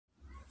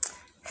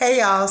Hey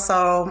y'all,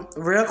 so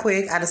real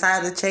quick, I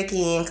decided to check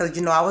in because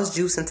I was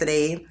juicing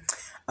today.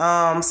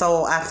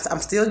 So I'm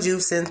still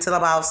juicing till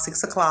about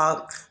 6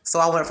 o'clock. So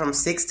I went from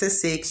 6 to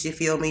 6, you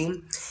feel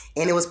me?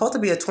 And it was supposed to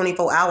be a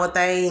 24-hour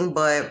thing,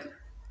 but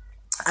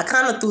I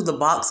kind of threw the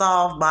box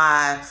off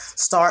by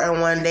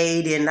starting one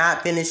day, then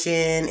not finishing,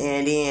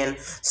 and then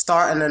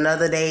starting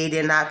another day,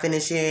 then not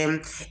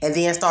finishing, and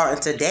then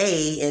starting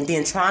today, and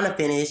then trying to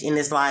finish. And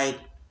it's like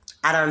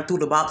I done threw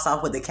the box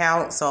off with the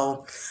count,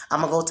 so I'm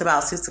gonna go to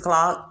about 6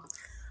 o'clock.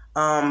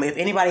 If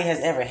anybody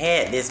has ever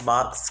had this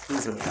box,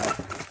 excuse me,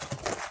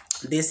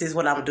 this is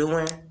what I'm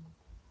doing,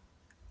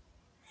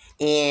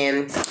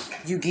 and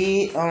you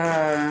get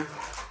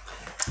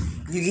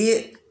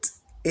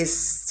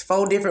it's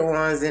 4 different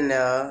ones in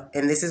there,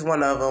 and this is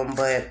one of them.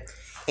 But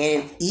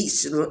and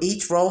each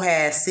row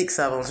has 6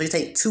 of them, so you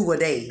take 2 a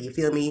day. You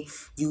feel me?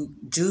 You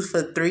juice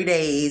for 3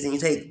 days, and you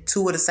take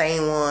 2 of the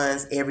same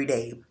ones every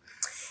day.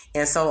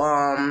 And so,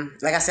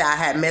 like I said, I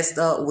had messed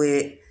up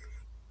with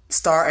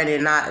starting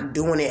and not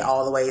doing it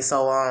all the way.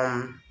 So,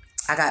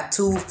 I got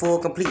 2 full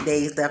complete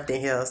days left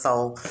in here.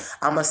 So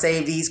I'm gonna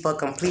save these for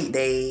complete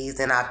days,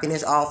 and I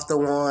finish off the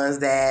ones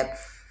that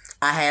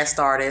I had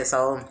started.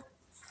 So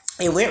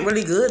it went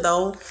really good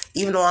though.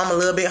 Even though I'm a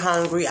little bit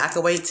hungry, I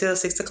could wait till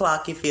 6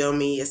 o'clock. You feel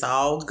me? It's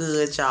all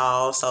good,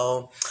 y'all.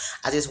 So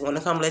I just want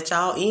to come let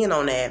y'all in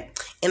on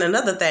that. And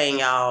another thing,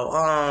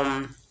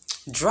 y'all,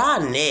 dry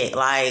neck.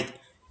 Like,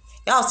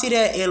 y'all see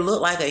that? It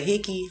looked like a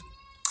hickey,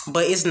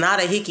 but it's not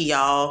a hickey,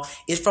 y'all.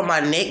 It's from my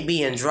neck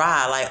being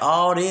dry. Like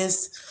all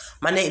this,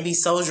 my neck be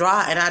so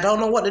dry, and I don't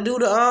know what to do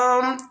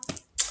to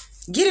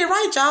get it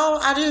right, y'all.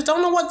 I just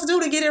don't know what to do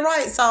to get it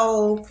right.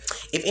 So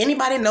if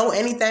anybody know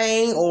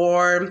anything,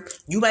 or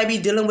you might be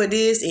dealing with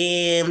this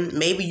and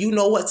maybe you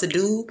know what to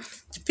do,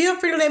 feel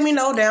free to let me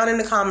know down in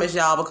the comments,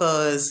 y'all,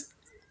 because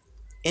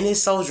and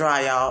it's so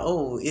dry, y'all.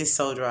 Oh, it's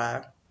so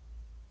dry.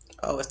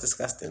 Oh, it's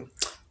disgusting.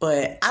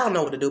 But I don't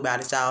know what to do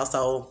about it, y'all.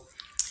 So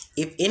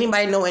if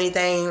anybody know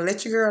anything,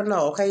 let your girl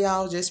know, okay,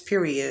 y'all? Just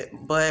period.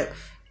 But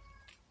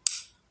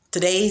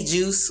today's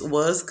juice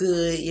was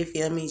good, you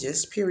feel me?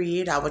 Just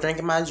period. I was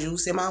drinking my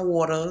juice and my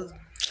water.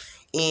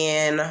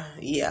 And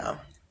yeah,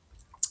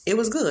 it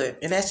was good.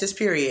 And that's just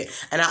period.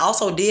 And I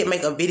also did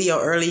make a video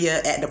earlier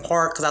at the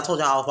park, because I told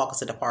y'all I was walking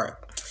to the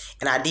park.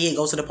 And I did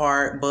go to the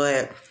park,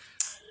 but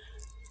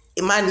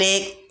in my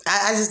neck,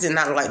 I just did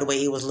not like the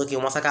way it was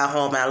looking. Once I got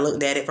home and I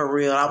looked at it for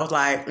real, I was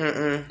like,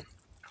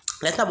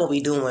 that's not what we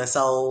doing.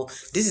 So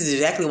this is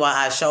exactly why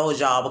I showed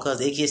y'all,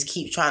 because it just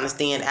keeps trying to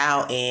stand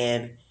out,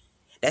 and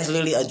that's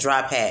literally a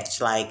dry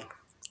patch. Like,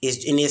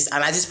 and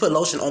I just put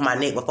lotion on my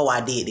neck before I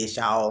did this,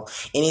 y'all.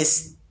 And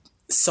it's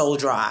so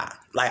dry.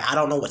 Like, I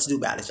don't know what to do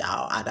about it,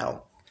 y'all. I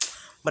don't.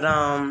 But,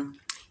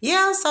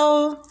 yeah,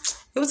 so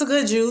it was a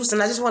good juice,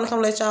 and I just want to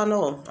come let y'all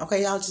know.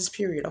 Okay, y'all, just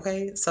period,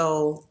 okay?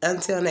 So,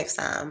 until next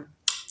time.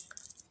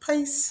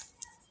 Peace.